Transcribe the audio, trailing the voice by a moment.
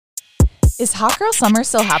Is Hot Girl Summer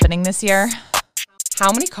still happening this year?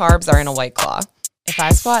 How many carbs are in a White Claw? If I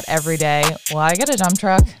squat every day, will I get a dump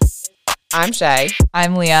truck? I'm Shay.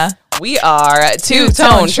 I'm Leah. We are Two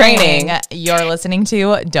Tone Training. You're listening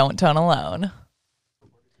to Don't Tone Alone.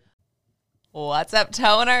 What's up,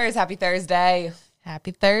 toners? Happy Thursday. Happy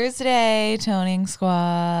Thursday, Toning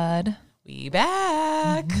Squad. We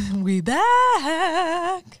back. We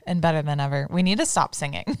back. And better than ever. We need to stop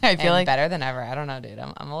singing. I feel like better than ever. I don't know, dude.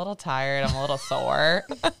 I'm a little tired. I'm a little sore.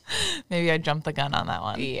 maybe I jumped the gun on that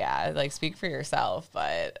one. Yeah, like speak for yourself.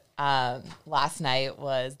 But last night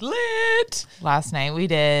was lit. Last night we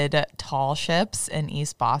did Tall Ships in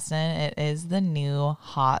East Boston. It is the new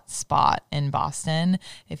hot spot in Boston.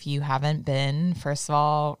 If you haven't been, first of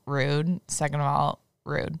all, rude. Second of all,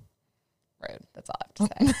 rude. That's all I have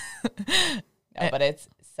to say. No, but it's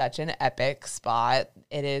such an epic spot.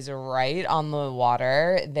 It is right on the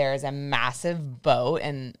water. There's a massive boat,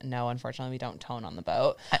 and no, unfortunately, we don't tone on the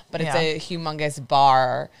boat. But it's a humongous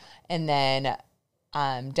bar, and then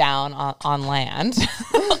down on land,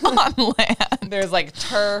 there's like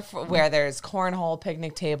turf where there's cornhole,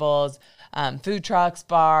 picnic tables, food trucks,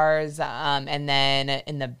 bars, and then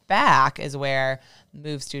in the back is where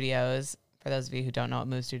Move Studios. For those of you who don't know what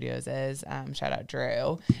Move Studios is, shout out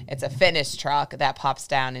Drew. It's a fitness truck that pops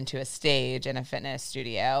down into a stage in a fitness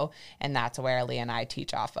studio, and that's where Leah and I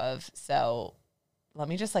teach off of. So let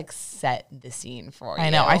me just like set the scene for you. I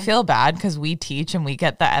know. I feel bad because we teach and we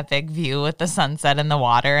get the epic view with the sunset and the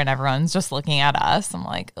water, and everyone's just looking at us. I'm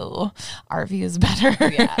like, oh, our view is better.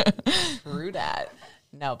 Yeah, true that.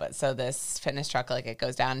 No, but so this fitness truck, like it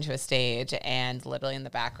goes down into a stage, and literally in the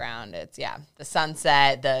background, it's the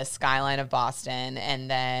sunset, the skyline of Boston,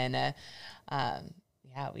 and then,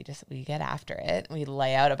 we get after it. We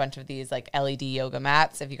lay out a bunch of these like LED yoga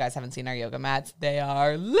mats. If you guys haven't seen our yoga mats, they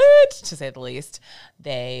are lit, to say the least.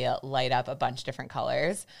 They light up a bunch of different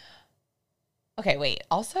colors. Okay, wait.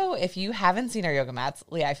 Also, if you haven't seen our yoga mats,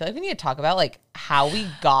 Leah, I feel like we need to talk about like how we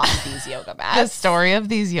got these yoga mats. The story of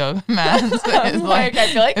these yoga mats is like I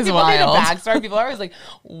feel like people wild. Need a backstory. People are always like,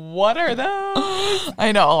 "What are those?"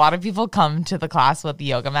 I know a lot of people come to the class with the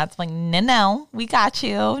yoga mats. I'm like, no, we got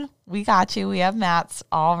you. We got you. We have mats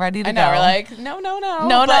all ready to go. We're like, no.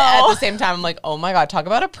 But at the same time, I'm like, oh my God, talk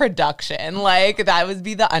about a production. Like that would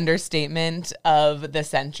be the understatement of the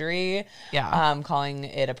century. Yeah. Calling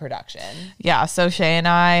it a production. Yeah. So Shay and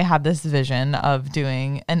I had this vision of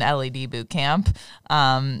doing an LED boot camp.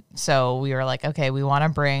 So we were like, okay, we want to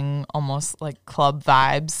bring almost like club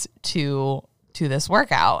vibes to this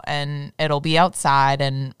workout, and it'll be outside,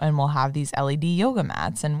 and we'll have these LED yoga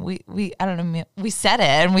mats, and we I don't know, we said it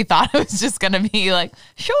and we thought it was just gonna be like,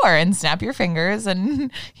 sure, and snap your fingers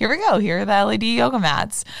and here we go, here are the LED yoga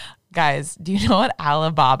mats. Guys, do you know what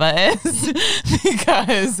Alibaba is?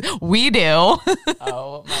 Because we do.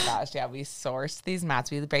 Oh my gosh, yeah, we sourced these mats.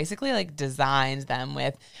 We basically like designed them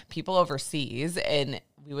with people overseas, and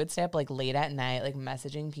we would stay up like late at night, like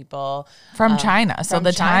messaging people from China. So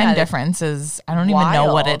the time difference is, I don't even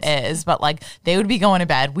know what it is, but like they would be going to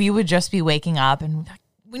bed. We would just be waking up and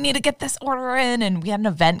we need to get this order in, and we had an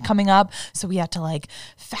event coming up, so we had to like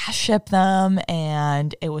fast ship them,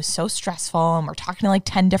 and it was so stressful, and we're talking to like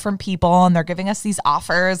 10 different people, and they're giving us these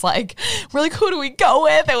offers, like we're like, who do we go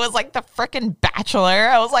with? It was like the freaking Bachelor.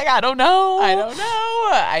 I was like, I don't know.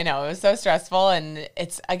 I know, it was so stressful, and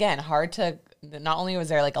it's again hard to, not only was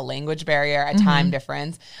there like a language barrier, a time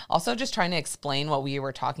difference, also just trying to explain what we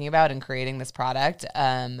were talking about and creating this product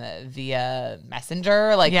via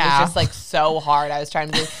Messenger. Like, it was just like so hard. I was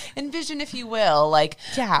trying to envision, if you will, like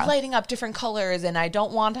lighting up different colors, and I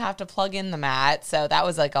don't want to have to plug in the mat. So that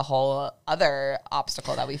was like a whole other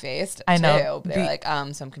obstacle that we faced. I know. They're like,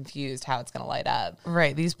 so I'm confused how it's going to light up.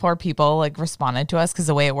 Right. These poor people like responded to us because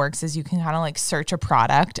the way it works is you can kind of like search a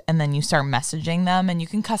product, and then you start messaging them, and you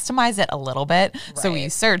can customize it a little bit. Right. So we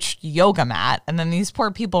searched yoga mat, and then these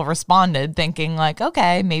poor people responded thinking like,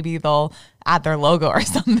 okay, maybe they'll add their logo or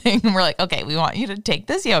something. And we're like, okay, we want you to take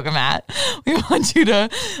this yoga mat. We want you to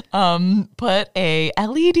put a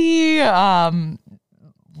LED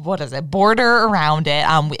border around it.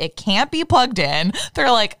 It can't be plugged in.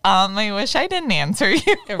 They're like, I wish I didn't answer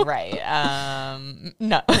you. Right.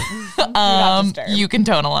 No. You can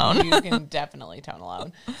tone alone. You can definitely tone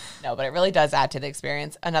alone. No, but it really does add to the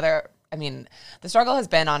experience. The struggle has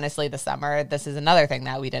been, honestly, the summer. This is another thing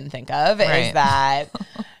that we didn't think of, is that,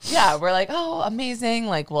 we're like, oh, amazing.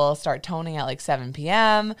 Like, we'll start toning at like 7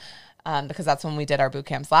 p.m. Because that's when we did our boot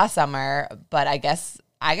camps last summer. But I guess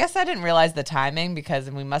I didn't realize the timing,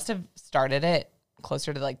 because we must have started it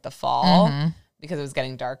closer to like the fall because it was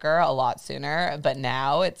getting darker a lot sooner. But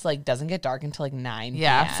now it's like doesn't get dark until like 9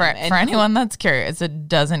 Yeah, p.m. for anyone that's curious, it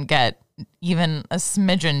doesn't get even a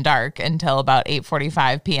smidgen dark until about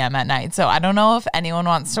 8:45 p.m. at night. So I don't know if anyone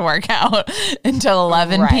wants to work out until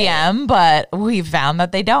 11 p.m., but we found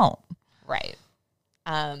that they don't. Right.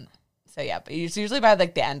 So yeah, but it's usually by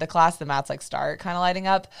like the end of class, the mats like start kind of lighting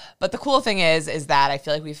up. But the cool thing is that I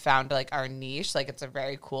feel like we found like our niche. Like it's a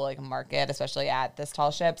very cool like market, especially at this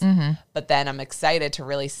Tall Ships. But then I'm excited to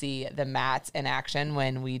really see the mats in action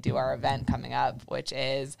when we do our event coming up, which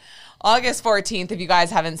is August 14th. If you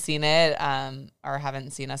guys haven't seen it, or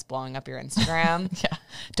haven't seen us blowing up your Instagram. Yeah.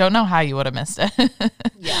 Don't know how you would have missed it.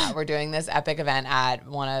 Yeah, we're doing this epic event at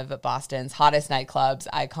one of Boston's hottest nightclubs,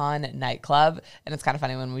 Icon Nightclub. And it's kind of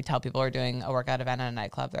funny when we tell people we're doing a workout event at a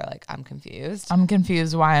nightclub, they're like, I'm confused. I'm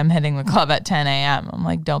confused why I'm hitting the club at 10 a.m. I'm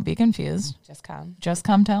like, don't be confused. Just come. Just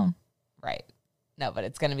come down. Right. No, but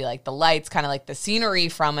it's going to be like the lights, kind of like the scenery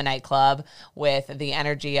from a nightclub with the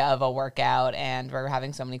energy of a workout. And we're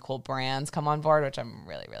having so many cool brands come on board, which I'm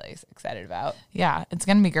really, really excited about. Yeah, it's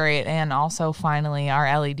going to be great. And also finally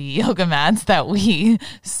our LED yoga mats that we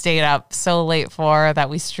stayed up so late for, that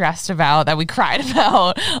we stressed about, that we cried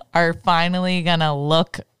about, are finally going to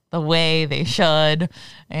look the way they should.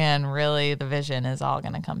 And really the vision is all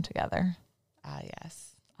going to come together. Yes.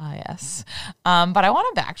 Yes. But I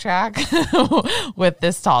want to backtrack with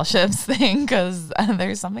this Tall Ships thing because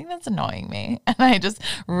there's something that's annoying me. And I just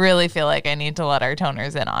really feel like I need to let our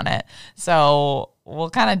toners in on it. So we'll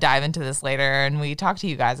kind of dive into this later. And we talk to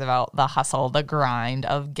you guys about the hustle, the grind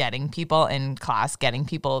of getting people in class, getting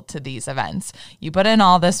people to these events. You put in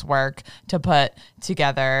all this work to put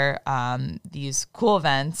together these cool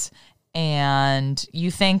events. And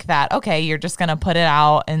you think that, okay, you're just going to put it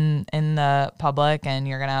out in the public and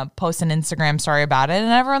you're going to post an Instagram story about it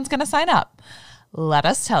and everyone's going to sign up. Let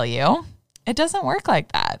us tell you, it doesn't work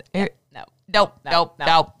like that. Nope.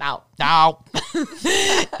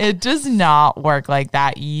 It does not work like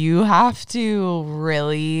that. You have to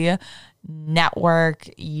really network.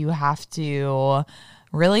 You have to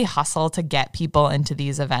really hustle to get people into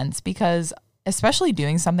these events, because especially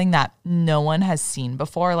doing something that no one has seen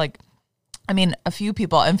before, like, I mean, a few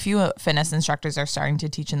fitness instructors are starting to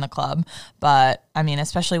teach in the club, but I mean,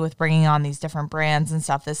 especially with bringing on these different brands and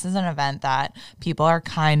stuff, this is an event that people are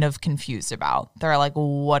kind of confused about. They're like,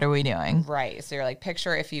 what are we doing? Right. So you're like,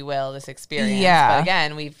 picture, if you will, this experience. Yeah. But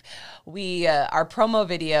again, our promo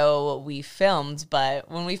video we filmed,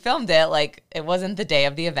 but when we filmed it, like, it wasn't the day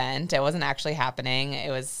of the event. It wasn't actually happening.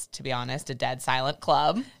 It was, to be honest, a dead silent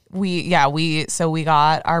club. We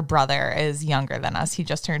got, our brother is younger than us. He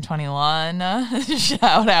just turned 21.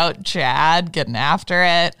 Shout out Chad, getting after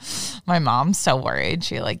it. My mom's so worried.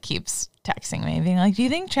 She like keeps texting me being like, do you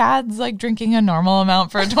think Chad's like drinking a normal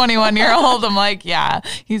amount for a 21-year-old? I'm like, yeah,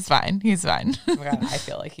 he's fine. He's fine. Oh my God, I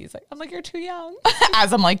feel like I'm like, you're too young.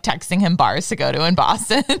 As I'm like texting him bars to go to in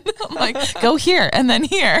Boston. I'm like, go here and then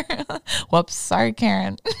here. Whoops. Sorry,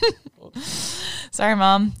 Karen. Sorry,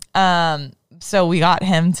 Mom. So we got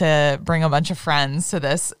him to bring a bunch of friends to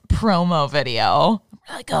this promo video.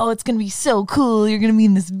 We're like, oh, it's going to be so cool. You're going to be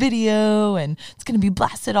in this video and it's going to be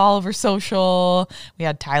blasted all over social. We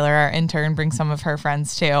had Tyler, our intern, bring some of her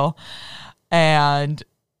friends too. And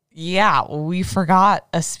yeah, we forgot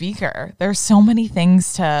a speaker. There's so many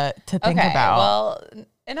things to think about. Well,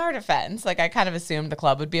 in our defense, like, I kind of assumed the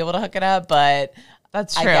club would be able to hook it up, but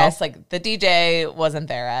that's true. I guess like the DJ wasn't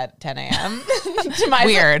there at 10 a.m.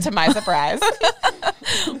 Weird. To my surprise.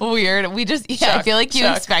 Weird. We just, I feel like you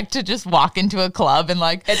expect to just walk into a club and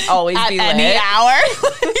like it's always at be lit. any hour.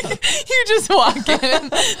 You just walk in.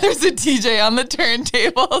 There's a DJ on the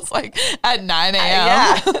turntables like at 9 a.m.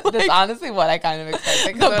 Yeah, that's honestly what I kind of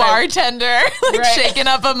expected. The bartender like shaking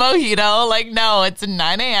up a mojito. Like, no, it's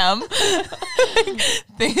 9 a.m.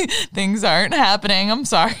 Things aren't happening. I'm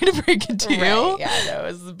sorry to break it to you. Yeah, no,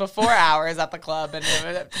 it was before hours at the club, and I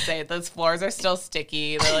would have to say those floors are still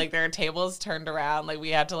sticky. They're like, there are tables turned around. Like, we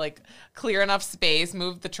had to like clear enough space,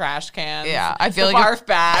 move the trash cans. Yeah, I feel the like barf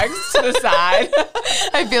bags to the side.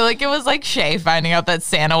 I feel like it was like Shay finding out that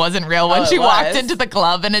Santa wasn't real when she walked into the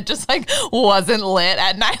club and it just like wasn't lit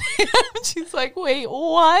at 9 a.m. She's like, wait,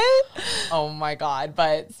 what? Oh my God.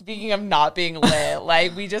 But speaking of not being lit,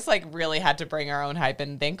 like, we just like really had to bring our own hype,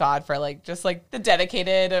 and thank God for like just like the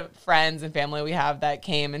dedicated friends and family we have that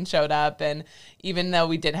came and showed up. And even though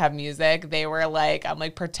we did have music, they were like, I'm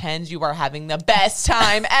like, pretend you are having the best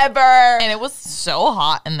time ever. And it was so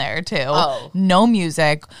hot in there too. Oh. No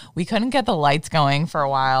music. We couldn't get the lights going for a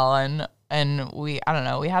while. And and I don't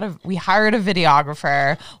know, we hired a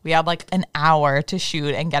videographer. We had like an hour to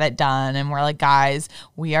shoot and get it done. And we're like, guys,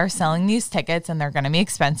 we are selling these tickets and they're going to be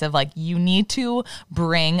expensive. Like, you need to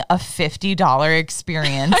bring a $50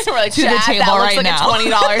 experience We're like, to the Chad, table that looks right like now.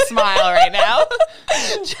 a $20 smile right now.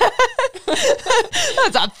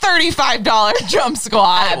 That's a $35 jump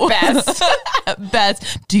squat. At best. At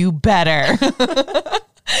best. Do better.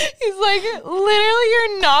 He's like, literally,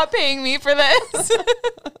 you're not paying me for this.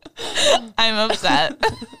 I'm upset.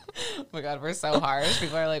 Oh my God, we're so harsh.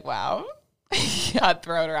 People are like, wow.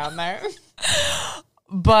 Cutthroat around there.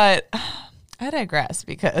 But I digress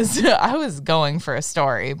because I was going for a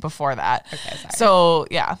story before that. Okay, sorry. So,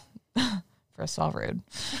 yeah. First of all, rude.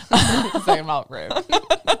 Second of all, rude.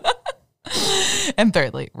 And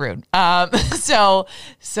thirdly, rude. So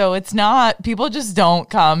it's not, people just don't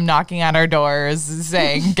come knocking at our doors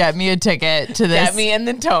saying, get me a ticket to this. Get me in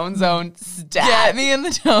the tone zone stat. Get me in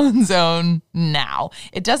the tone zone now.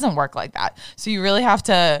 It doesn't work like that. So you really have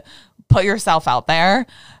to put yourself out there.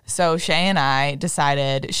 So Shay and I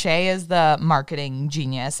decided, Shay is the marketing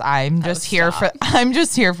genius. I'm just here for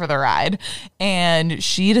the ride. And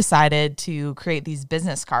she decided to create these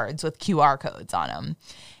business cards with QR codes on them.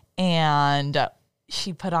 And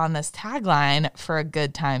she put on this tagline for a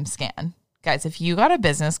good time scan. Guys, if you got a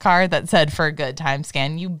business card that said for a good time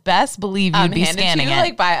scan, you best believe you'd be scanning it.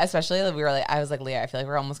 Like, by, especially I was like, Leah, I feel like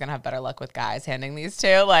we're almost gonna have better luck with guys handing these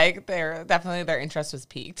to. Like, their interest was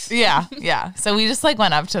piqued. Yeah. So we just like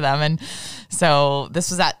went up to them, and so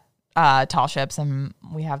this was at Tall Ships, and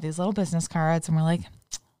we have these little business cards, and we're like,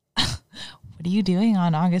 what are you doing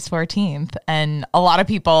on August 14th? And a lot of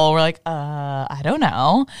people were like, I don't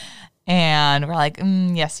know. And we're like,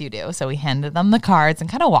 yes, you do. So we handed them the cards and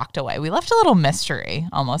kind of walked away. We left a little mystery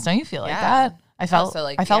almost. Don't you feel like that? I felt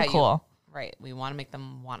cool. Right. We want to make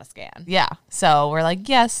them want to scan. Yeah. So we're like,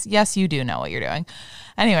 yes, you do know what you're doing.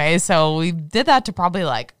 Anyway, so we did that to probably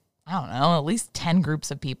like, I don't know, at least 10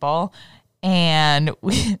 groups of people. And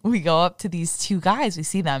we go up to these two guys. We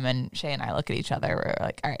see them, and Shay and I look at each other. We're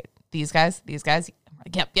like, all right, these guys.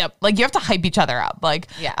 Like, yep. Like, you have to hype each other up. Like,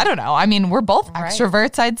 yeah. I don't know. I mean, we're both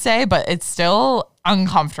extroverts, I'd say, but it's still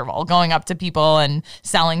uncomfortable going up to people and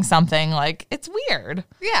selling something. Like, it's weird.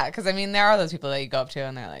 Yeah, because I mean, there are those people that you go up to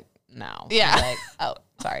and they're like, no. Yeah. Like, oh,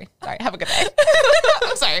 sorry. Have a good day.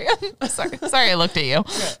 I'm sorry. I looked at you.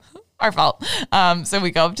 Good. Our fault. So we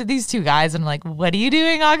go up to these two guys and I'm like, what are you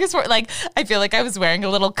doing August 4th? Like, I feel like I was wearing a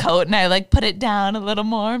little coat and I like put it down a little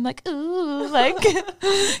more. I'm like, ooh, like,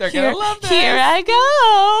 they're going to love this. Here I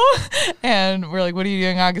go. And we're like, what are you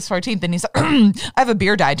doing August 14th? And he's like, I have a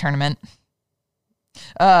beer dye tournament.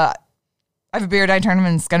 It's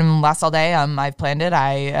going to last all day. I've planned it.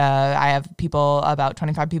 I have about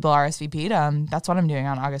 25 people RSVP'd. That's what I'm doing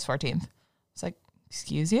on August 14th. It's like,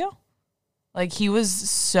 excuse you? Like, he was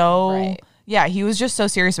so, he was just so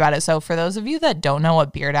serious about it. So for those of you that don't know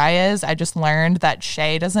what beer dye is, I just learned that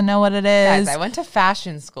Shay doesn't know what it is. Guys, I went to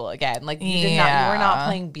fashion school again. Like, you were not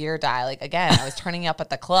playing beer dye. Like, again, I was turning up at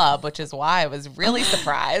the club, which is why I was really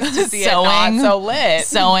surprised to see it not so lit.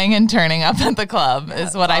 Sewing and turning up at the club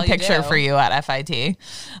is what I picture for you at FIT.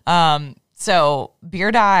 So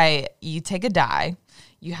beer dye, you take a dye,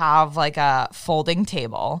 you have like a folding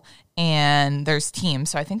table, and there's teams.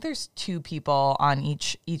 So I think there's 2 people on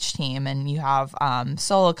each team, and you have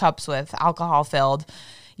solo cups with alcohol filled.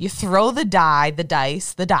 You throw the dye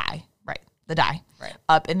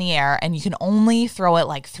up in the air, and you can only throw it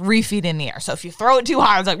like 3 feet in the air. So if you throw it too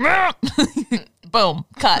high, it's like, boom,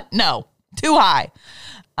 cut. No, too high.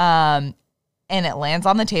 And it lands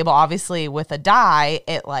on the table. Obviously with a dye,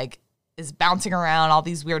 it like is bouncing around, all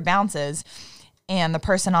these weird bounces, and the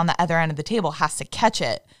person on the other end of the table has to catch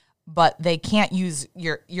it. But they can't use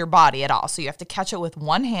your body at all. So you have to catch it with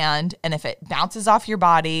one hand, and if it bounces off your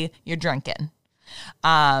body, you're drinking.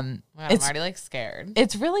 I'm already like scared.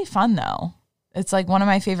 It's really fun though. It's like one of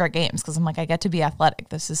my favorite games because I'm like, I get to be athletic.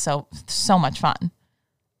 This is so much fun.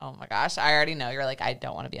 Oh my gosh. I already know you're like, I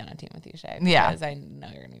don't want to be on a team with you, Shay. Yeah. Because I know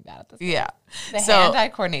you're going to be bad at this. Yeah. The hand-eye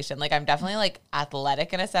coordination. Like, I'm definitely like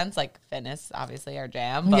athletic in a sense, like fitness, obviously our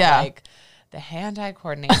jam, but like the hand-eye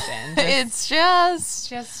coordination. It's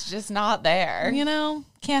just not there. You know,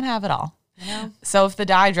 can't have it all. You know? So if the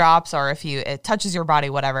dye drops or if it touches your body,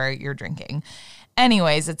 whatever, you're drinking.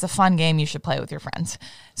 Anyways, it's a fun game. You should play with your friends.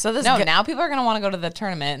 So now people are going to want to go to the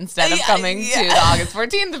tournament instead of coming to the August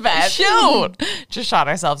 14th event. Shoot. Just shot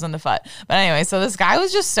ourselves in the foot. But anyway, so this guy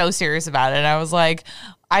was just so serious about it. And I was like,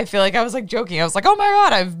 I feel like I was like joking. I was like, oh my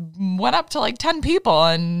God, I've went up to like 10 people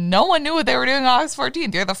and no one knew what they were doing on August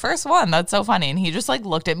 14th. You're the first one. That's so funny. And he just like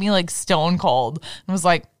looked at me like stone cold and was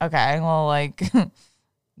like, okay, well, like,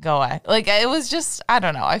 go away. Like, it was just, I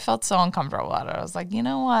don't know. I felt so uncomfortable about it. I was like, you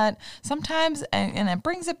know what? Sometimes, and it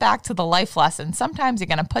brings it back to the life lesson. Sometimes you're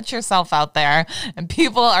going to put yourself out there and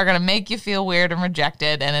people are going to make you feel weird and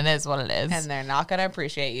rejected, and it is what it is. And they're not going to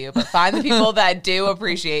appreciate you, but find the people that do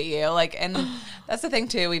appreciate you. Like, and that's the thing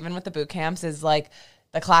too, even with the boot camps, is like,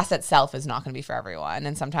 the class itself is not going to be for everyone.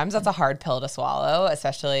 And sometimes that's a hard pill to swallow,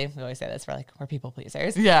 especially, we always say this, we're people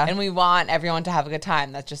pleasers. Yeah. And we want everyone to have a good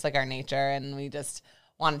time. That's just like our nature. And we just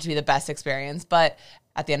want it to be the best experience. But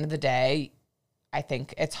at the end of the day, I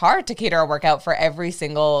think it's hard to cater a workout for every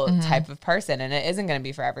single type of person. And it isn't going to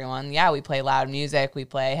be for everyone. Yeah, we play loud music. We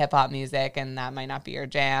play hip hop music, and that might not be your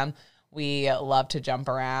jam. We love to jump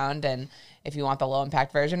around, and if you want the low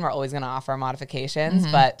impact version, we're always going to offer modifications,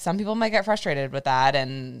 but some people might get frustrated with that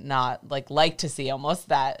and not like to see almost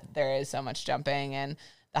that there is so much jumping, and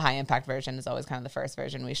the high impact version is always kind of the first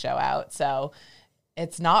version we show out. So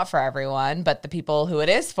it's not for everyone, but the people who it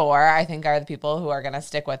is for, I think, are the people who are going to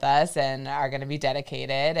stick with us and are going to be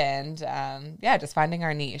dedicated, and just finding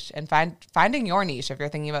our niche and finding your niche. If you're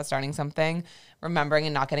thinking about starting something, remembering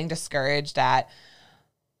and not getting discouraged at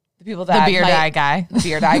the people that the beard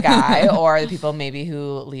eye guy, or the people maybe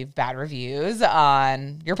who leave bad reviews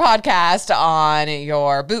on your podcast, on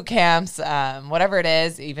your boot camps, whatever it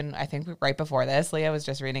is. Even I think right before this, Leah was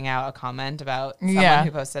just reading out a comment about someone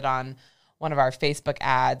who posted on one of our Facebook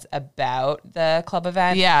ads about the club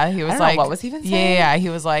event. Yeah, he was like, what was he even saying? Yeah, he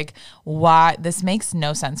was like, why? This makes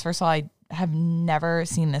no sense. First of all, I have never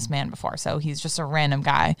seen this man before, so he's just a random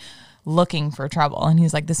guy looking for trouble. And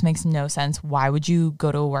he's like, this makes no sense. Why would you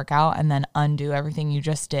go to a workout and then undo everything you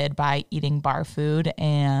just did by eating bar food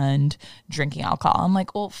and drinking alcohol? I'm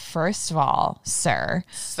like, well, first of all, sir,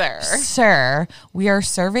 we are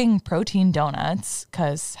serving protein donuts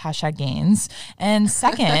because #gains. And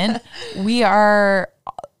second, we are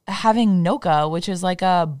having Noka, which is like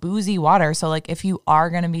a boozy water. So like if you are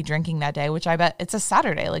going to be drinking that day, which I bet it's a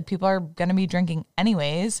Saturday, like people are going to be drinking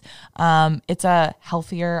anyways, it's a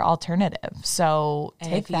healthier alternative. So and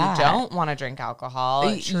take if that. you don't want to drink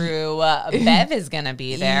alcohol, true Bev is going to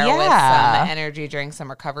be there with some energy drinks, some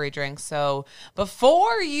recovery drinks. So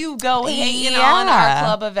before you go hating on our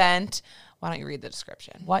club event, why don't you read the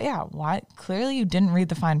description? Well, yeah. Why? Clearly you didn't read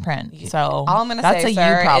the fine print. So all I'm going to say,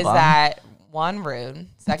 sir, is that one, rude,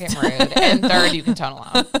 second, rude, and third, you can tone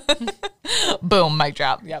alone. Boom, mic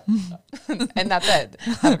drop. Yep. And that's it.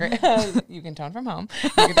 Have a great, you can tone from home.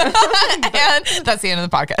 And that's the end of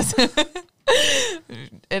the podcast.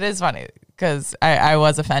 It is funny because I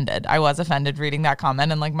was offended. I was offended reading that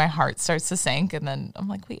comment, and like my heart starts to sink. And then I'm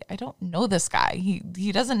like, wait, I don't know this guy.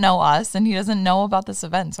 He doesn't know us, and he doesn't know about this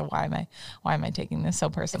event. So why am I taking this so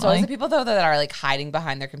personally? It's always the people though that are like hiding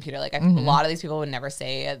behind their computer. Like a lot of these people would never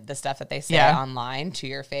say the stuff that they say online to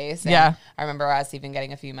your face. And I remember us even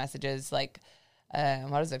getting a few messages like,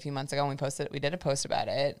 what was it, a few months ago when we did a post about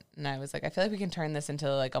it, and I was like, I feel like we can turn this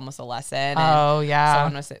into like almost a lesson. And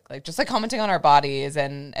someone was like just like commenting on our bodies,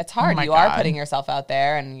 and it's hard. You are putting yourself out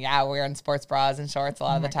there, and we're in sports bras and shorts a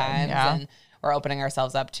lot of the times, and we're opening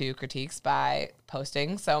ourselves up to critiques by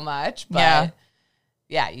posting so much. But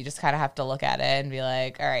you just kind of have to look at it and be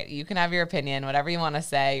like, all right, you can have your opinion, whatever you want to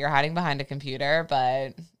say. You're hiding behind a computer,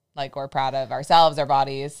 but like we're proud of ourselves, our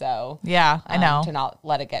bodies. So I know, to not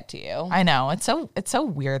let it get to you. I know it's so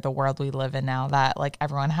weird, the world we live in now, that like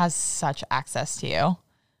everyone has such access to you.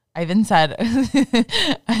 I even said,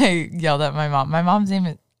 I yelled at my mom. My mom's name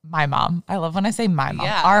is my mom. I love when I say my mom.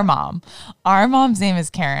 Yeah. Our mom's name is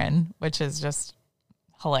Karen, which is just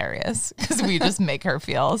hilarious because we just make her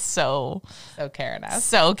feel so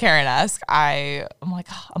Karen-esque. I'm like,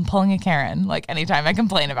 oh, I'm pulling a Karen. Like anytime I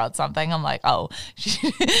complain about something, I'm like, oh,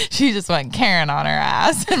 she just went Karen on her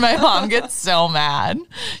ass, and my mom gets so mad.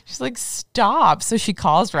 She's like, stop. So she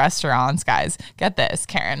calls restaurants, guys. Get this,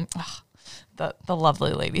 Karen. Ugh. The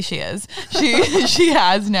lovely lady she is. She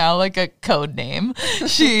has now like a code name.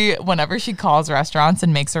 Whenever she calls restaurants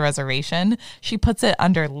and makes a reservation, she puts it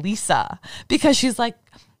under Lisa, because she's like,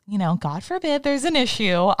 God forbid there's an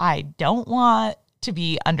issue, I don't want to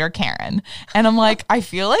be under Karen. And I'm like, I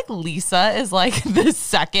feel like Lisa is like the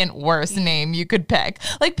second worst name you could pick.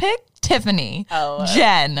 Like pick Tiffany,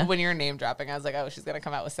 Jen. When you're name dropping, I was like, oh, she's going to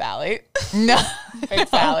come out with Sally. No. Pick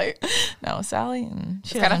Sally. No, Sally.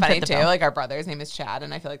 It's kind of funny too. Like our brother's name is Chad,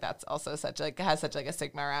 and I feel like that's also has such like a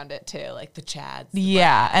stigma around it too. Like the Chads.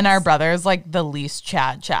 Brads. And our brother is like the least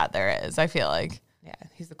Chad there is, I feel like. Yeah,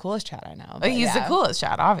 he's the coolest Chad I know. He's the coolest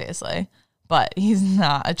Chad, obviously. But he's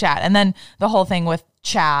not a Chad. And then the whole thing with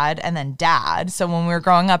Chad and then Dad. So when we were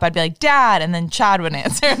growing up, I'd be like, Dad, and then Chad would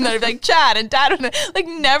answer. And then I'd be like, Chad, and Dad would like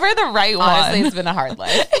never the right one. Honestly, it's been a hard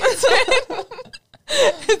life.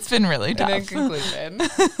 been really tough.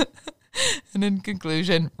 And in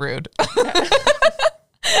conclusion, rude.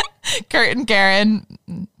 Kurt and Karen,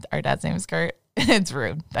 our dad's name is Kurt. It's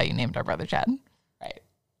rude that you named our brother Chad. Right.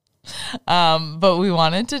 But we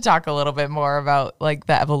wanted to talk a little bit more about like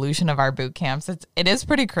the evolution of our boot camps. It is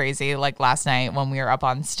pretty crazy. Like last night when we were up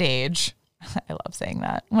on stage, I love saying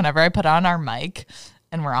that. Whenever I put on our mic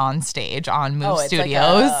and we're on stage on Move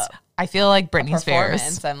Studios, I feel like Britney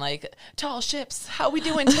Spears. I'm like, tall ships, how we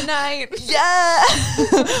doing tonight? Yeah.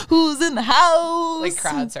 Who's in the house? Like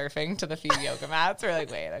crowd surfing to the few yoga mats. We're like,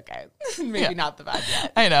 wait, okay. Maybe not the best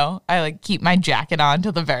yet. I know. I like keep my jacket on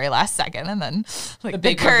till the very last second and then like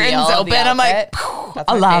the curtains reveal, open. I'm like,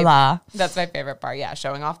 Alala. That's my favorite part. Yeah.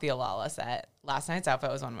 Showing off the Alala set. Last night's outfit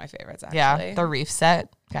was one of my favorites, actually. Yeah. The reef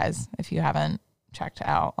set. Guys, if you haven't checked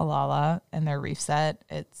out Alala and their reef set,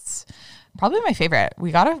 it's probably my favorite.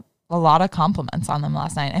 We got a lot of compliments on them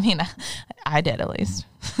last night. I mean, I did at least.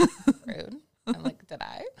 Rude. I'm like, did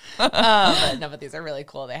I? But these are really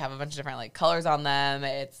cool. They have a bunch of different like colors on them.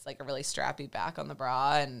 It's like a really strappy back on the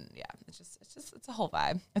bra, and yeah, it's a whole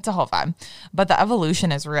vibe. It's a whole vibe. But the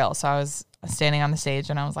evolution is real. So I was standing on the stage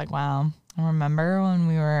and I was like, wow, I remember when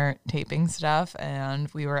we were taping stuff and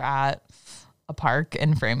we were at a park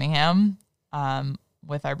in Framingham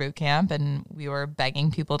with our boot camp, and we were begging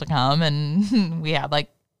people to come, and we had like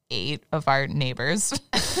 8 of our neighbors.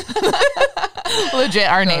 Legit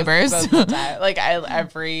our neighbors. Like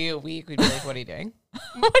every week we'd be like, what are you doing?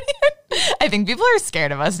 I think people are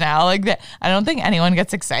scared of us now. Like I don't think anyone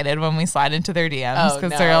gets excited when we slide into their DMs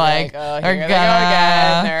because they're like, here they go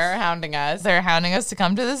again. They're hounding us. They're hounding us to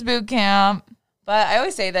come to this boot camp. But I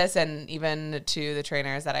always say this, and even to the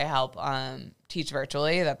trainers that I help teach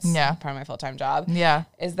virtually, that's part of my full-time job. Yeah.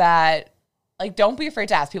 Is that like, don't be afraid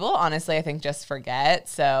to ask. People, honestly, I think just forget.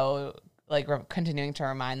 So like continuing to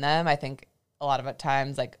remind them, I think a lot of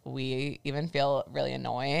times, like we even feel really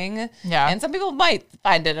annoying. Yeah. And some people might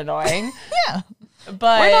find it annoying. Yeah.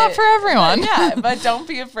 But we're not for everyone. But don't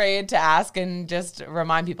be afraid to ask and just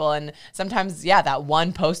remind people. And sometimes, that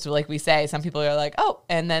one post, like we say, some people are like, oh,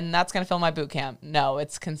 and then that's going to fill my boot camp. No,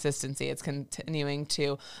 it's consistency. It's continuing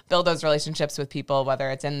to build those relationships with people,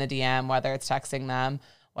 whether it's in the DM, whether it's texting them,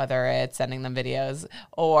 whether it's sending them videos,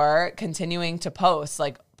 or continuing to post,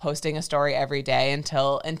 like posting a story every day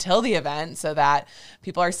until the event, so that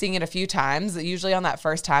people are seeing it a few times, usually on that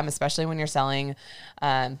first time, especially when you're selling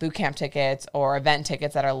boot camp tickets or event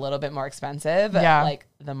tickets that are a little bit more expensive. Yeah. Like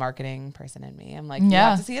the marketing person in me, I'm like, you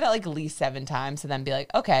have to see it at like at least 7 times to then be like,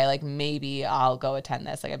 okay, like maybe I'll go attend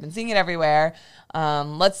this. Like I've been seeing it everywhere.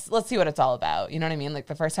 Let's see what it's all about. You know what I mean? Like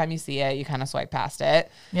the first time you see it, you kind of swipe past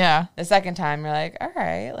it. Yeah. The second time you're like, all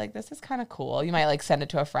right, like this is kind of cool. You might like send it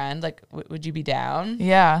to a friend. Like, would you be down?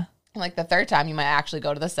 Yeah. And like the third time you might actually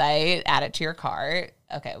go to the site, add it to your cart.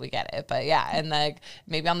 Okay, we get it. But yeah, and like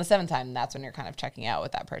maybe on the 7th time, that's when you're kind of checking out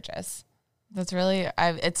with that purchase. That's really,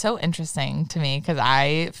 it's so interesting to me because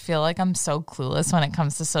I feel like I'm so clueless when it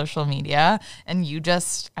comes to social media, and you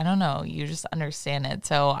just, I don't know, you just understand it.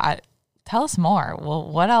 So tell us more.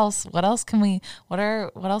 Well, what else can we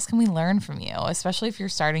learn from you, especially if you're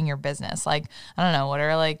starting your business? Like, I don't know, what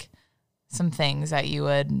are like some things that you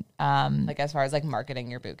would like as far as like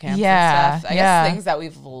marketing your boot camps and stuff. I guess things that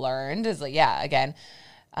we've learned is like, again,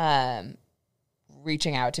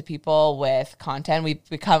 reaching out to people with content.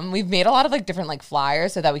 We've made a lot of like different like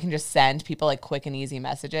flyers so that we can just send people like quick and easy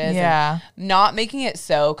messages. Yeah. And not making it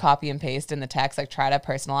so copy and paste in the text, like try to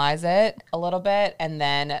personalize it a little bit. And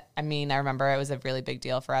then, I remember it was a really big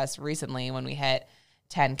deal for us recently when we hit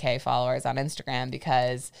 10K followers on Instagram,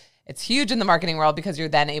 because it's huge in the marketing world, because you're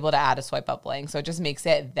then able to add a swipe up link. So it just makes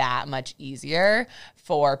it that much easier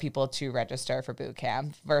for people to register for boot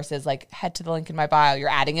camp versus like head to the link in my bio. You're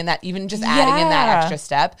adding in that, even just adding in that extra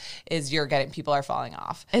step is people are falling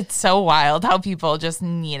off. It's so wild how people just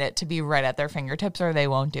need it to be right at their fingertips or they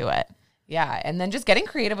won't do it. Yeah. And then just getting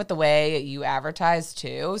creative with the way you advertise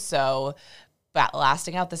too. So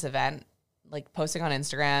lasting out this event, like posting on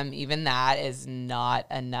Instagram, even that is not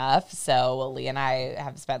enough. So Lee and I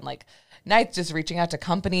have spent like nights just reaching out to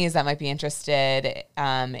companies that might be interested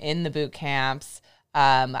in the boot camps.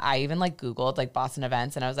 I even like Googled like Boston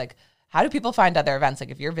events, and I was like, how do people find other events? Like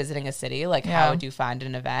if you're visiting a city, like how would you find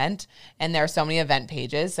an event? And there are so many event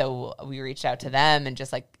pages. So we reached out to them and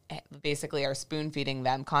just like basically are spoon feeding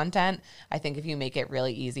them content. I think if you make it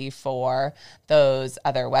really easy for those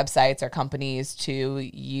other websites or companies to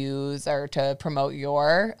use or to promote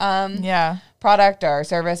your product or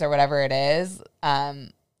service or whatever it is,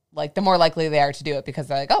 like the more likely they are to do it, because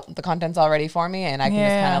they're like, oh, the content's already for me and I can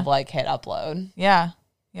just kind of like hit upload. Yeah.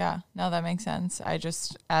 Yeah, no, that makes sense. I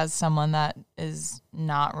just, as someone that is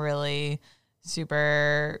not really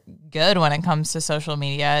super good when it comes to social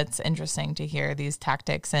media, it's interesting to hear these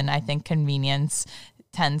tactics. And I think convenience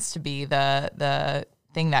tends to be the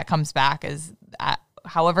thing that comes back, is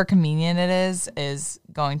however convenient it is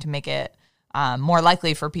going to make it more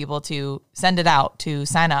likely for people to send it out, to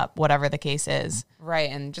sign up, whatever the case is.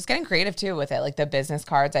 Right. And just getting creative too with it. Like the business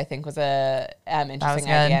cards, I think was a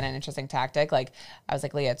interesting idea and an interesting tactic. Like I was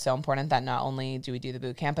like, Leah, it's so important that not only do we do the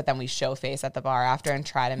boot camp, but then we show face at the bar after and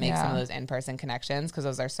try to make some of those in-person connections, because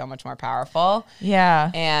those are so much more powerful.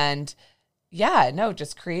 Yeah. And yeah, no,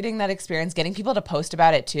 just creating that experience, getting people to post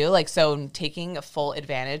about it too. Like, so taking full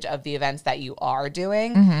advantage of the events that you are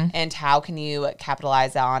doing and how can you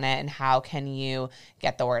capitalize on it and how can you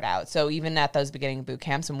get the word out. So even at those beginning boot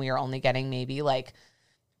camps, when we were only getting maybe like,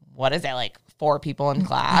 what is it, like 4 people in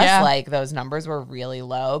class, like those numbers were really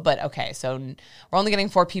low. But okay, so we're only getting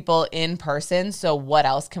 4 people in person. So what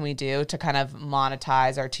else can we do to kind of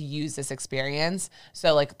monetize or to use this experience?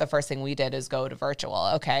 So like the first thing we did is go to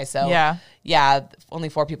virtual. Okay, so yeah, only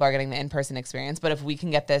 4 people are getting the in-person experience. But if we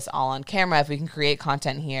can get this all on camera, if we can create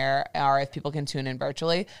content here, or if people can tune in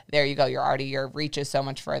virtually, there you go. Your reach is so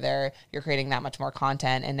much further. You're creating that much more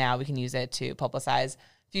content. And now we can use it to publicize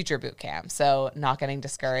future boot camp. So not getting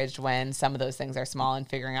discouraged when some of those things are small and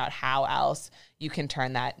figuring out how else you can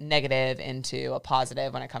turn that negative into a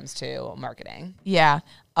positive when it comes to marketing. Yeah.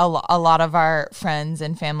 A lot of our friends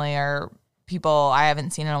and family are people I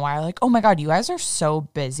haven't seen in a while, like, oh my God, you guys are so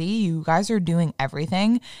busy. You guys are doing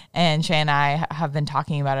everything. And Shay and I have been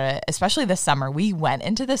talking about it, especially this summer. We went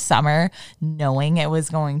into the summer knowing it was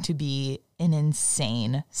going to be an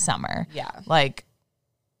insane summer. Yeah. Like,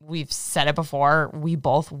 we've said it before, we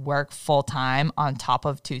both work full time on top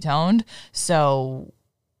of Two Toned. So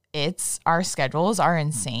our schedules are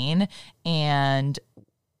insane. And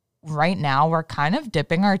right now we're kind of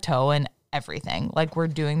dipping our toe in everything. Like, we're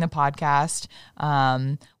doing the podcast,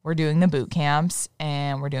 we're doing the boot camps,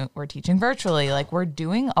 and we're teaching virtually. Like, we're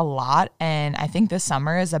doing a lot. And I think this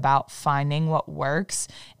summer is about finding what works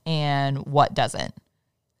and what doesn't.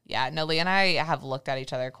 Yeah, no, Leah and I have looked at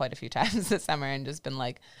each other quite a few times this summer and just been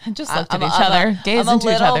like, looked at each other, days into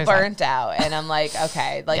each other's. I'm a little burnt out, and I'm like,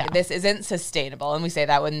 okay, like this isn't sustainable. And we say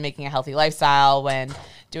that when making a healthy lifestyle, when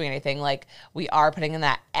doing anything, like we are putting in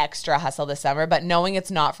that extra hustle this summer, but knowing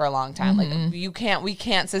it's not for a long time. Like we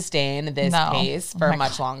can't sustain this pace for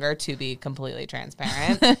much longer, to be completely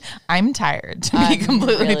transparent. I'm tired, to be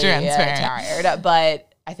completely really transparent. Tired,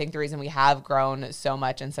 but I think the reason we have grown so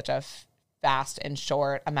much in such a fast and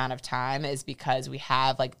short amount of time is because we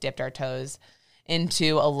have like dipped our toes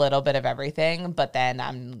into a little bit of everything. But then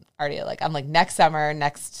I'm like next summer,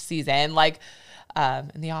 next season, like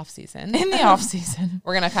in the off season,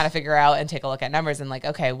 we're going to kind of figure out and take a look at numbers and like,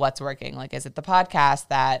 okay, what's working? Like, is it the podcast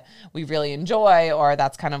that we really enjoy, or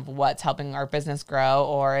that's kind of what's helping our business grow?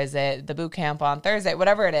 Or is it the boot camp on Thursday?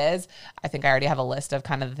 Whatever it is, I think I already have a list of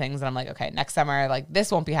kind of the things that I'm like, okay, next summer, like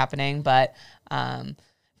this won't be happening, but,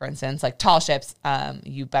 for instance, like Tall Ships,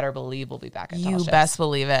 you better believe we'll be back at Tall Ships. You best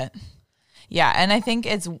believe it. Yeah, and I think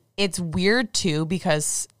it's weird too,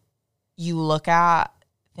 because you look at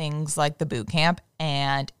things like the boot camp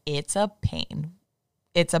and it's a pain.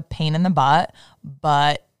 It's a pain in the butt,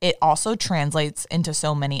 but it also translates into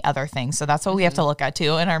so many other things. So that's what we have to look at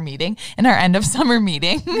too in our meeting, in our end of summer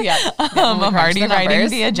meeting. I'm already writing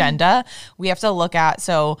the agenda. We have to look at,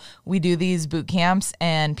 so we do these boot camps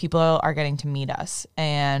and people are getting to meet us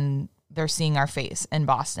and they're seeing our face in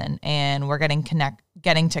Boston, and we're getting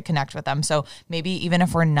to connect with them. So maybe even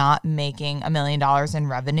if we're not making $1 million in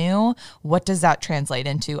revenue, what does that translate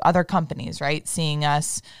into? Other companies, right? Seeing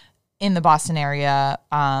us in the Boston area,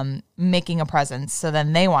 making a presence, so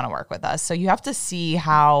then they want to work with us. So you have to see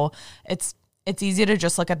how it's easy to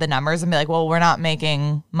just look at the numbers and be like, well, we're not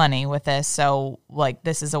making money with this, so like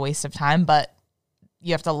this is a waste of time. But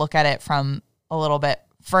you have to look at it from a little bit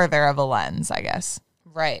further of a lens, I guess.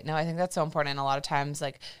 Right. No, I think that's so important. A lot of times,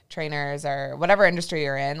 like trainers or whatever industry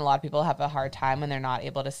you're in, a lot of people have a hard time when they're not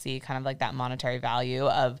able to see kind of like that monetary value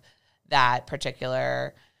of that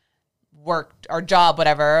particular work or job,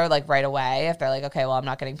 whatever, like right away. If they're like, okay, well, I'm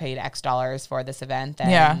not getting paid X dollars for this event,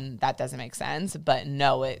 then that doesn't make sense. But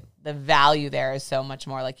no, the value there is so much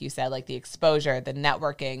more, like you said, like the exposure, the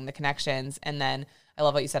networking, the connections. And then I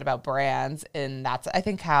love what you said about brands. And that's, I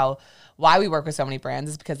think, why we work with so many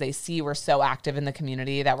brands is because they see we're so active in the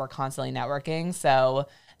community that we're constantly networking. So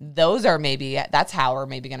that's how we're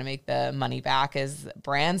maybe going to make the money back, is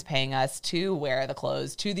brands paying us to wear the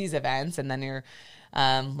clothes to these events. And then you're,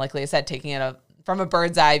 like Leah said, taking it from a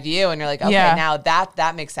bird's eye view, and you're like, okay, now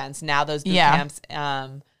that makes sense. Now those boot camps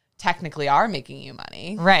technically are making you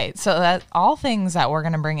money. Right. So that all things that we're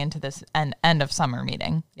going to bring into this end of summer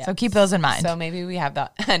meeting. Yep. So keep those in mind. So maybe we have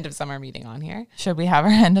the end of summer meeting on here. Should we have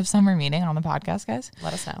our end of summer meeting on the podcast, guys?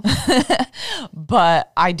 Let us know.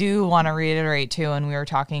 But I do want to reiterate too, and we were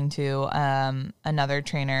talking to another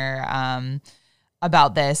trainer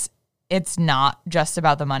about this. It's not just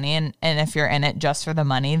about the money. And if you're in it just for the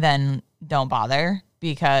money, then don't bother,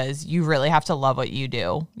 because you really have to love what you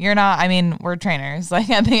do. You're not, I mean, we're trainers. Like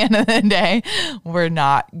at the end of the day, we're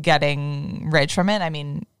not getting rich from it. I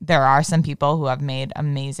mean, there are some people who have made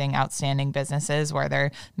amazing, outstanding businesses where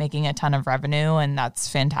they're making a ton of revenue, and that's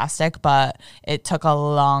fantastic, but it took a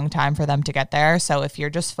long time for them to get there. So if you're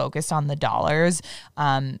just focused on the dollars,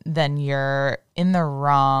 then you're in the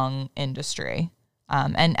wrong industry.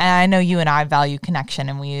 And I know you and I value connection,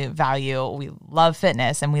 and we love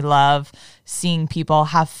fitness, and we love seeing people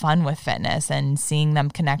have fun with fitness and seeing them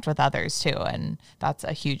connect with others too. And that's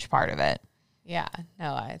a huge part of it. Yeah,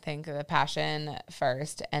 no, I think the passion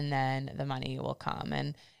first, and then the money will come.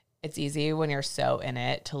 And it's easy when you're so in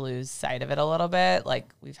it to lose sight of it a little bit.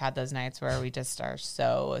 Like we've had those nights where we just are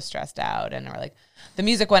so stressed out, and we're like, the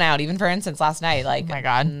music went out, even for instance, last night. Like, oh my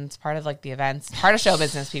God. It's part of like the events, part of show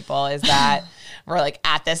business, people, is that we're like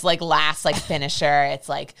at this like last like finisher. It's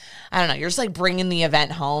like, I don't know, you're just like bringing the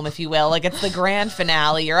event home, if you will. Like it's the grand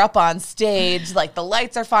finale. You're up on stage, like the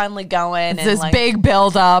lights are finally going. It's this like, big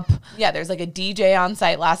build up. Yeah, there's like a DJ on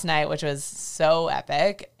site last night, which was so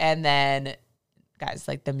epic. And then guys,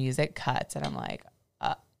 like the music cuts, and I'm like,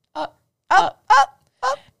 up.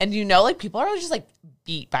 And you know, like people are just like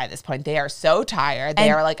beat by this point. They are so tired. They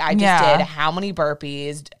are like, I just did how many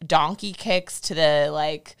burpees, donkey kicks to the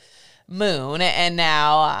like moon, and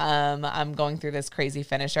now I'm going through this crazy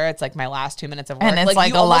finisher. It's like my last 2 minutes of work. And it's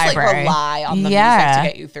like you a almost library. Like rely on the music to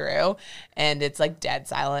get you through. And it's like dead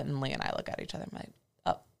silent, and Lee and I look at each other and I'm like,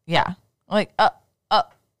 up. Yeah. Like up.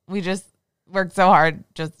 We just worked so hard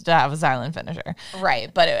just to have a silent finisher.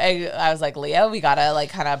 Right. But I was like, Leah, we got to like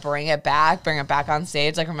kind of bring it back on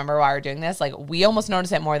stage. Like, remember why we're doing this? Like, we almost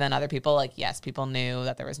noticed it more than other people. Like, yes, people knew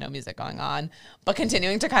that there was no music going on, but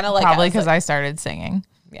continuing to kind of like. Probably because I started singing.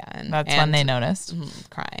 Yeah. And when they noticed.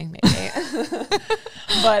 Crying, maybe.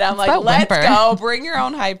 But I'm like, let's go. Bring your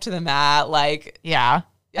own hype to the mat. Like, yeah.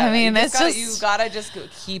 I mean, you gotta just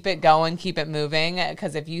keep it going, keep it moving.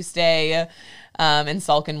 Because if you stay and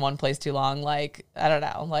sulk in one place too long, like I don't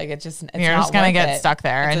know, like you're just gonna get stuck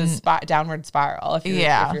there, it's a downward spiral if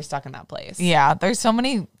you're stuck in that place. Yeah, there's so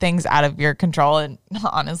many things out of your control, and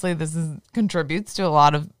honestly, contributes to a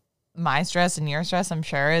lot of my stress and your stress. I'm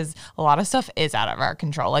sure is a lot of stuff is out of our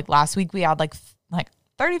control. Like last week, we had like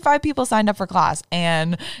 35 people signed up for class,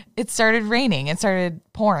 and it started raining. It started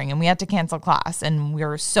pouring, and we had to cancel class, and we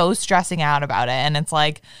were so stressing out about it. And it's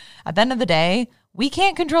like, at the end of the day, we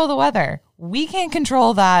can't control the weather. We can't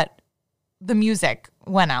control that the music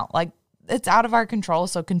went out. Like, it's out of our control.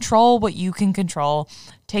 So control what you can control.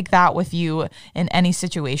 Take that with you in any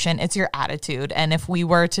situation. It's your attitude. And if we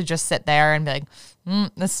were to just sit there and be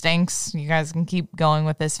like, this stinks, you guys can keep going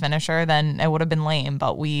with this finisher, then it would have been lame.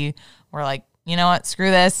 But we were like, you know what,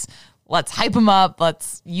 screw this. Let's hype them up.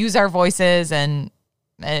 Let's use our voices, and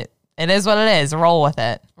it is what it is. Roll with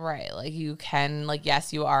it. Right. Like you can, like,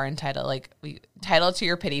 yes, you are entitled, like entitled to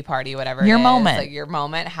your pity party, whatever your it is. Moment. Like your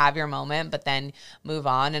moment, have your moment, but then move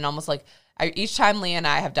on. And almost like each time Leah and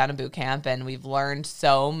I have done a boot camp, and we've learned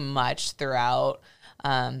so much throughout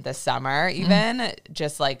the summer, even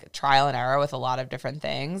just like trial and error with a lot of different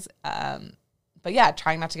things. But yeah,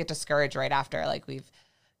 trying not to get discouraged right after. Like we've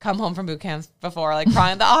come home from boot camps before, like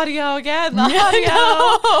crying the audio again, the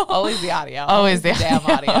audio. Always the audio. Always the damn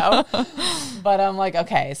audio. But I'm like,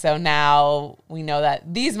 okay, so now we know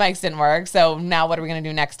that these mics didn't work. So now what are we going to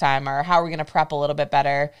do next time? Or how are we going to prep a little bit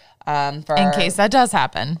better? In case that does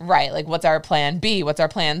happen. Right. Like what's our plan B? What's our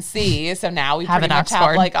plan C? So now we pretty much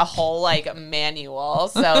have like a whole like manual.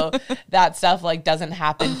 So that stuff like doesn't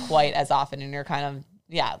happen quite as often, and you're kind of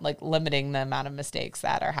like limiting the amount of mistakes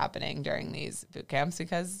that are happening during these boot camps,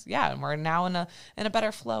 because we're now in a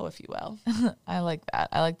better flow, if you will. I like that.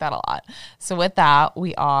 I like that a lot. So with that,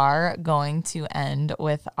 we are going to end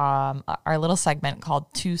with our little segment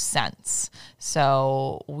called 2 cents.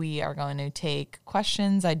 So we are going to take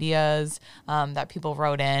questions, ideas that people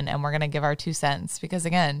wrote in, and we're going to give our 2 cents, because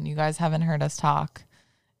again, you guys haven't heard us talk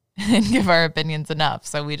and give our opinions enough.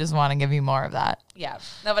 So we just want to give you more of that. Yeah.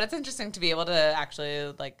 No, but it's interesting to be able to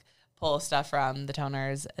actually like pull stuff from the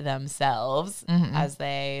toners themselves as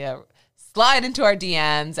they slide into our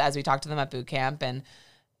DMs as we talk to them at boot camp. And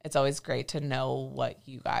it's always great to know what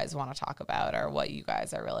you guys want to talk about or what you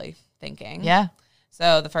guys are really thinking. Yeah.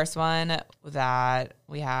 So the first one that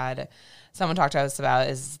we had someone talk to us about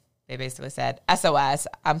is they basically said, SOS,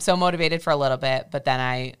 I'm so motivated for a little bit, but then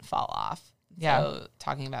I fall off. Yeah. So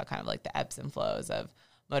talking about kind of like the ebbs and flows of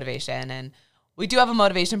motivation. And we do have a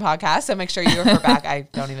motivation podcast, so make sure you refer back. I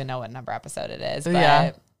don't even know what number episode it is,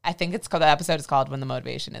 but I think it's called, the episode is called When the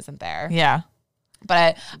Motivation Isn't There. Yeah.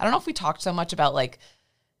 But I don't know if we talked so much about like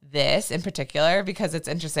this in particular because it's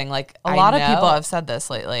interesting. Like a lot of people have said this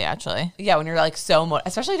lately, actually. Yeah, when you're like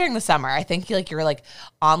especially during the summer, I think like you're like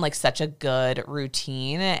on like such a good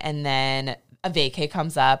routine, and then a vacay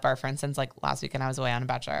comes up, or for instance, like last weekend I was away on a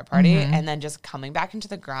bachelorette party, and then just coming back into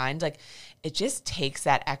the grind, like it just takes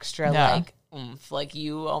that extra like oomph. Like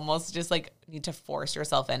you almost just like need to force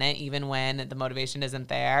yourself in it, even when the motivation isn't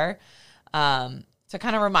there, to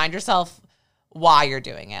kind of remind yourself why you're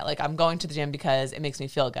doing it. Like, I'm going to the gym because it makes me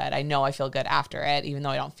feel good. I know I feel good after it, even though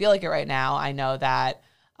I don't feel like it right now. I know that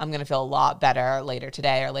I'm going to feel a lot better later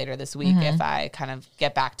today or later this week if I kind of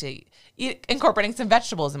get back to incorporating some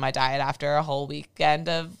vegetables in my diet after a whole weekend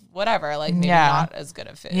of whatever, like maybe not as good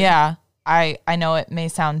of food. Yeah. I know it may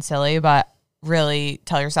sound silly, but really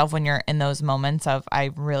tell yourself when you're in those moments of,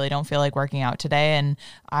 I really don't feel like working out today, and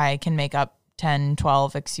I can make up 10,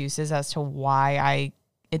 12 excuses as to why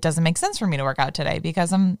it doesn't make sense for me to work out today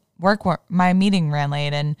because my meeting ran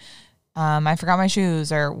late and I forgot my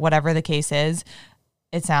shoes or whatever the case is.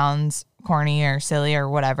 It sounds corny or silly or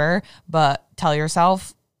whatever, but tell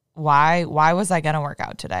yourself, why was I going to work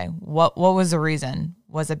out today? What was the reason?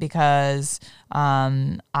 Was it because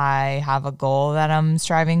I have a goal that I'm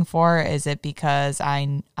striving for? Is it because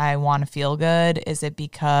I want to feel good? Is it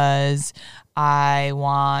because I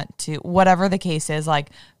want to, whatever the case is,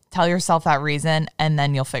 like, tell yourself that reason, and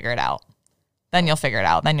then you'll figure it out. Then you'll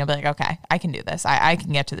be like, okay, I can do this. I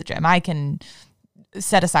can get to the gym. I can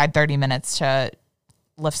set aside 30 minutes to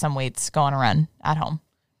lift some weights, go on a run at home.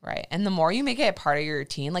 Right. And the more you make it a part of your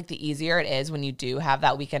routine, like the easier it is when you do have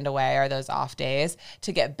that weekend away or those off days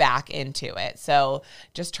to get back into it. So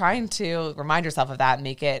just trying to remind yourself of that,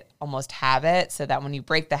 make it almost habit, so that when you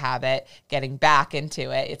break the habit, getting back into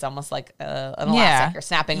it, it's almost like an elastic. You're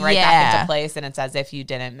snapping right back into place, and it's as if you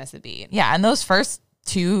didn't miss a beat. Yeah. And those first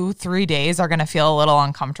 2-3 days are going to feel a little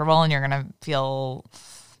uncomfortable, and you're going to feel,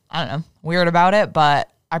 I don't know, weird about it, but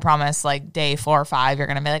I promise, like day 4 or 5, you're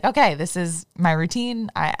going to be like, okay, this is my routine.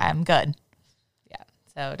 I'm good. Yeah.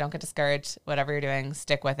 So don't get discouraged. Whatever you're doing,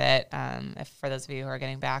 stick with it. If for those of you who are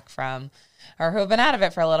getting back from, or who have been out of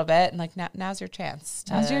it for a little bit, and like now's your chance.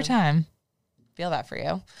 Now's your time. Feel that for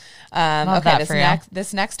you. Love okay. that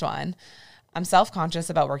This next one, I'm self-conscious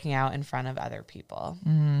about working out in front of other people.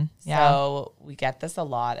 Yeah. So we get this a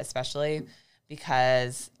lot, especially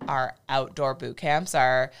because our outdoor boot camps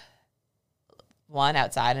are, one,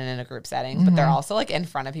 outside and in a group setting, but they're also like in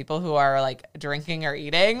front of people who are like drinking or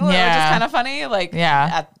eating, which is kind of funny. Like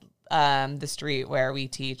at the street where we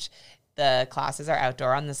teach, the classes are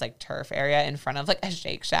outdoor on this like turf area in front of like a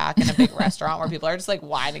Shake Shack and a big restaurant where people are just like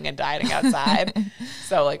whining and dieting outside.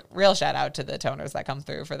 So like real shout out to the toners that come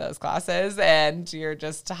through for those classes, and you're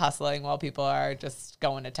just hustling while people are just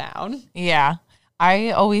going to town. Yeah. I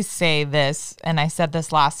always say this, and I said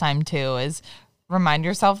this last time too, is remind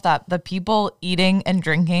yourself that the people eating and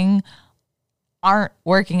drinking aren't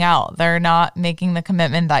working out. They're not making the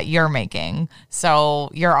commitment that you're making. So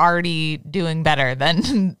you're already doing better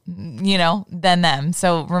than, than them.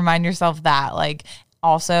 So remind yourself that, like,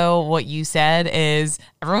 also what you said is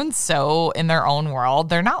everyone's so in their own world.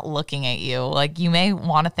 They're not looking at you. Like, you may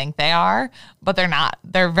want to think they are, but they're not.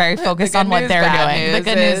 They're very focused on what they're doing. The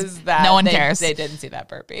good news is that no one cares. They didn't see that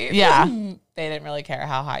burpee. Yeah. They didn't really care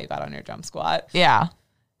how high you got on your jump squat. Yeah.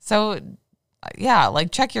 So yeah,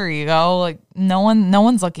 like check your ego. Like no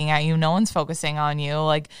one's looking at you. No one's focusing on you.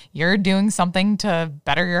 Like you're doing something to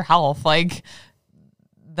better your health. Like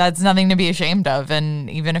that's nothing to be ashamed of. And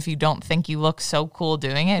even if you don't think you look so cool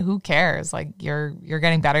doing it, who cares? Like you're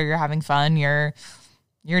getting better. You're having fun. You're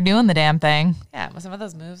doing the damn thing. Yeah, with some of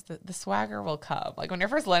those moves, the swagger will come. Like when you're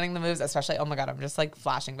first learning the moves, especially, oh my God, I'm just like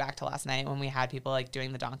flashing back to last night when we had people like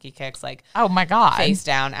doing the donkey kicks, like oh my God, face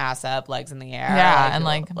down, ass up, legs in the air. Yeah, and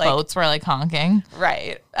boats were like honking.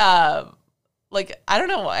 Right. Like, I don't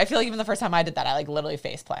know. I feel like even the first time I did that, I like literally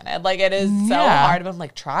face planted. Like it is so hard. But I'm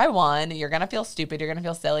like, try one. You're going to feel stupid. You're going to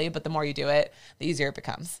feel silly. But the more you do it, the easier it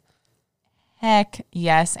becomes. Heck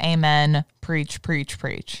yes, amen. Preach, preach,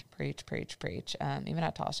 preach. Preach, preach, preach. Even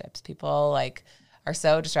at tall ships, people like are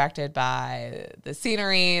so distracted by the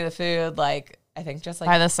scenery, the food. Like I think just like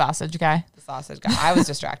By the sausage guy. the sausage guy. I was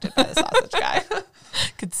distracted by the sausage guy.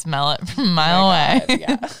 Could smell it from a mile away.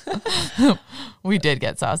 Yeah. We did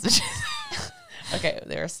get sausages. Okay,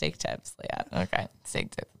 they were steak tips. Yeah. Okay.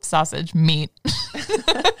 Steak tip. Sausage, meat.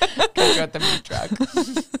 Gotta go with the meat truck.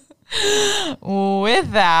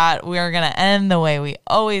 With that, we are going to end the way we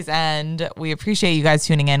always end. We appreciate you guys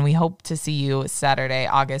tuning in. We hope to see you Saturday,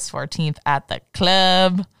 August 14th at the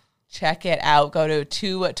club. Check it out. Go to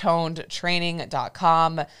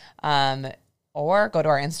twotonedtraining.com or go to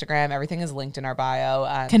our Instagram. Everything is linked in our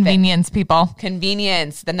bio. Convenience, people.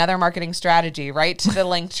 Convenience, another marketing strategy, right to the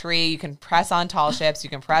link tree. You can press on Tall Ships. You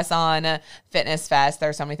can press on Fitness Fest. There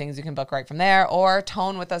are so many things you can book right from there, or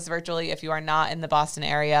tone with us virtually. If you are not in the Boston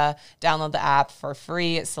area, download the app for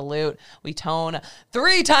free. Salute. We tone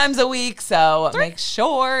 3 times a week. So make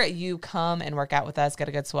sure you come and work out with us, get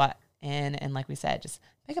a good sweat in. And like we said, just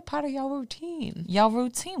make a part of your routine. Your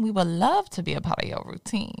routine. We would love to be a part of your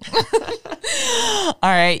routine. All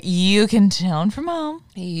right. You can tone from home.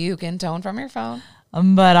 You can tone from your phone.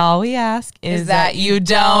 But all we ask is that you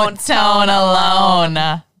don't tone alone.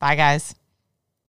 Bye, guys.